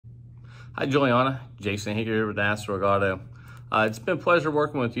Hi, Juliana. Jason Hinker here with AstroG Auto. It's been a pleasure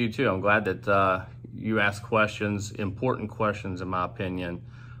working with you too. I'm glad that you ask questions, important questions in my opinion.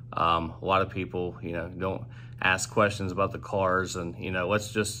 A lot of people, don't ask questions about the cars, and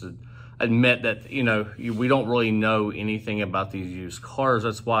let's just admit that we don't really know anything about these used cars.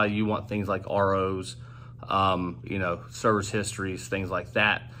 That's why you want things like ROs, service histories, things like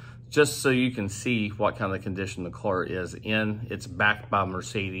that, just so you can see what kind of condition the car is in. It's backed by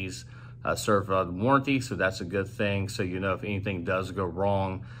Mercedes. Certified warranty, so that's a good thing. So if anything does go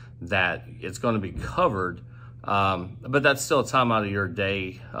wrong, that it's going to be covered. But that's still time out of your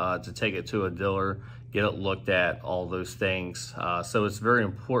day to take it to a dealer, get it looked at, all those things. So it's very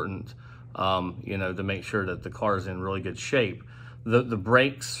important, to make sure that the car is in really good shape. The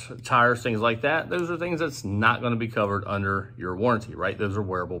brakes, tires, things like that, those are things that's not going to be covered under your warranty, right? Those are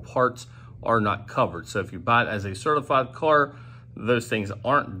wearable parts, are not covered. So if you buy it as a certified car, those things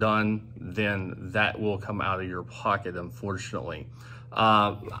aren't done, then that will come out of your pocket, unfortunately.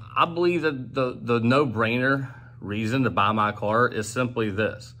 I believe that the no-brainer reason to buy my car is simply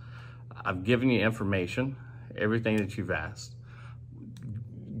this. I've given you information, everything that you've asked.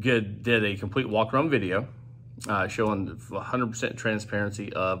 Did a complete walk-around video showing 100%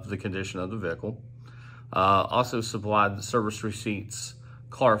 transparency of the condition of the vehicle. Also supplied the service receipts,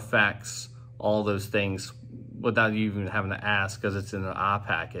 Carfax, all those things, without you even having to ask, because it's in an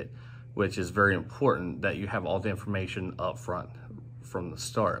iPacket, which is very important that you have all the information up front from the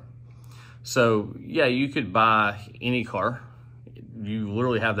start. So yeah, you could buy any car. You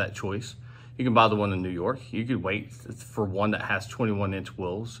literally have that choice. You can buy the one in New York. You could wait for one that has 21-inch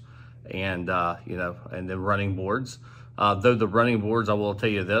wheels and and then running boards. Though the running boards, I will tell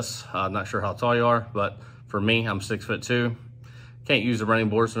you this, I'm not sure how tall you are, but for me, I'm 6'2". Can't use the running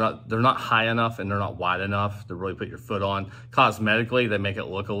boards. They're not high enough and they're not wide enough to really put your foot on. Cosmetically, they make it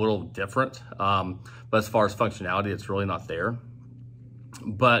look a little different. But as far as functionality, it's really not there.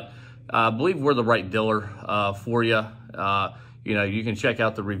 But I believe we're the right dealer for you. You can check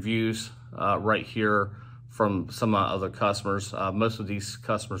out the reviews right here from some other customers. Most of these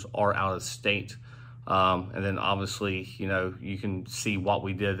customers are out of state. And then obviously, you can see what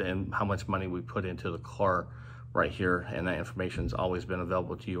we did and how much money we put into the car right here, and that information has always been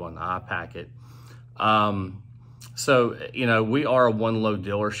available to you on the iPacket. So we are a one-load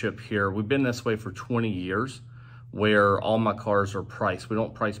dealership here. We've been this way for 20 years, where all my cars are priced. We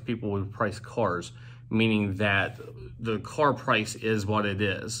don't price people, we price cars, meaning that the car price is what it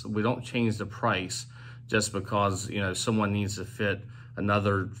is. We don't change the price just because someone needs to fit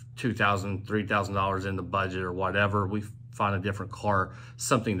another $2,000, $3,000 in the budget or whatever. We find a different car,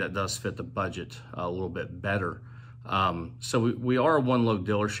 something that does fit the budget a little bit better. So we are a one-load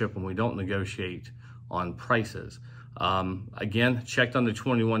dealership, and we don't negotiate on prices. Again, checked on the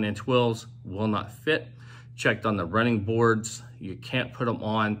 21-inch wheels, will not fit. Checked on the running boards, you can't put them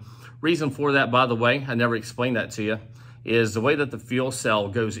on. Reason for that, by the way, I never explained that to you, is the way that the fuel cell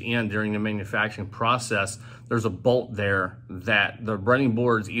goes in during the manufacturing process. There's a bolt there that the running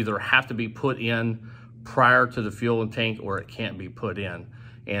boards either have to be put in prior to the fuel tank, or it can't be put in.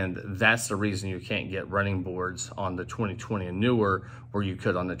 And that's the reason you can't get running boards on the 2020 and newer, where you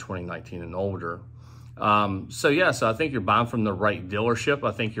could on the 2019 and older. So I think you're buying from the right dealership.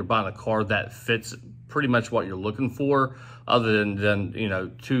 I think you're buying a car that fits pretty much what you're looking for, other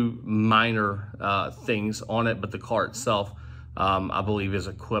than two minor things on it. But the car itself, I believe, is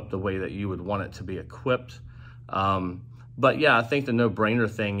equipped the way that you would want it to be equipped. But yeah, I think the no-brainer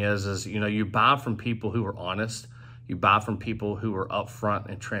thing is you buy from people who are honest. You buy from people who are upfront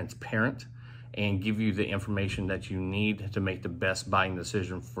and transparent and give you the information that you need to make the best buying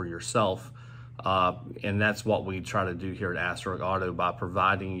decision for yourself. And that's what we try to do here at AstroG Auto, by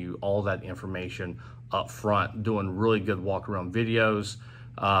providing you all that information up front, doing really good walk-around videos.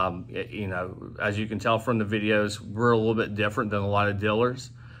 As you can tell from the videos, we're a little bit different than a lot of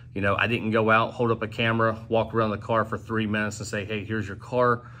dealers. I didn't go out, hold up a camera, walk around the car for 3 minutes and say, hey, here's your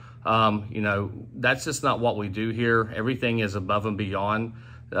car. That's just not what we do here. Everything is above and beyond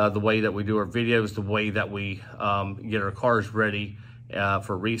the way that we do our videos, the way that we get our cars ready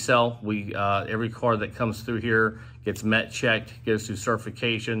for resale. Every car that comes through here gets met, checked, goes through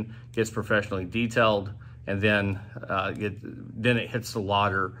certification, gets professionally detailed, and then it hits the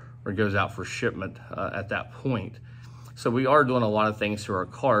lot or goes out for shipment at that point. So we are doing a lot of things to our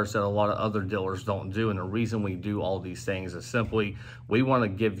cars that a lot of other dealers don't do. And the reason we do all these things is simply we want to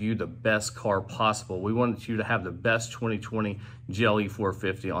give you the best car possible. We want you to have the best 2020 GLE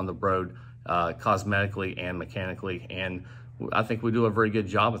 450 on the road, cosmetically and mechanically. And I think we do a very good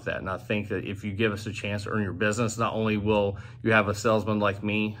job with that. And I think that if you give us a chance to earn your business, not only will you have a salesman like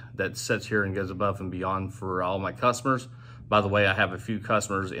me that sits here and goes above and beyond for all my customers. By the way, I have a few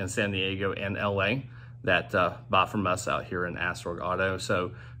customers in San Diego and LA that buy from us out here in ASRock Auto.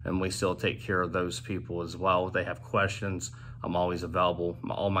 So, and we still take care of those people as well. If they have questions, I'm always available.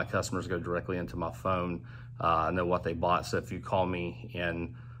 All my customers go directly into my phone. I know what they bought. So if you call me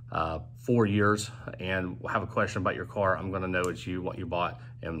in 4 years and have a question about your car, I'm going to know it's you, what you bought,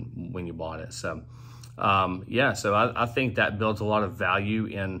 and when you bought it. So, yeah, so I think that builds a lot of value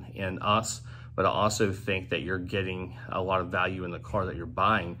in us, but I also think that you're getting a lot of value in the car that you're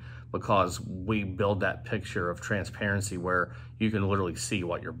buying, because we build that picture of transparency where you can literally see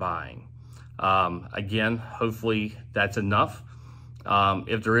what you're buying. Again, hopefully that's enough.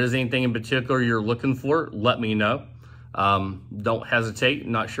 If there is anything in particular you're looking for, let me know. Don't hesitate.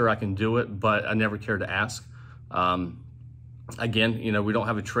 Not sure I can do it, but I never care to ask. Again, you know, we don't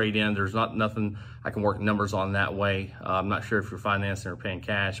have a trade-in. There's nothing I can work numbers on that way. I'm not sure if you're financing or paying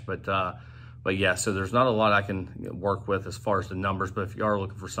cash, but yeah, so there's not a lot I can work with as far as the numbers, but if you are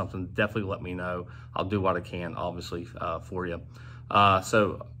looking for something, definitely let me know. I'll do what I can, obviously, for you.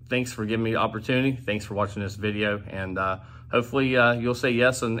 So thanks for giving me the opportunity. Thanks for watching this video, and hopefully you'll say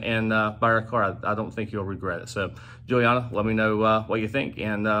yes and buy our car. I don't think you'll regret it. So Juliana, let me know what you think,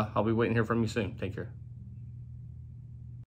 and I'll be waiting here from you soon. Take care.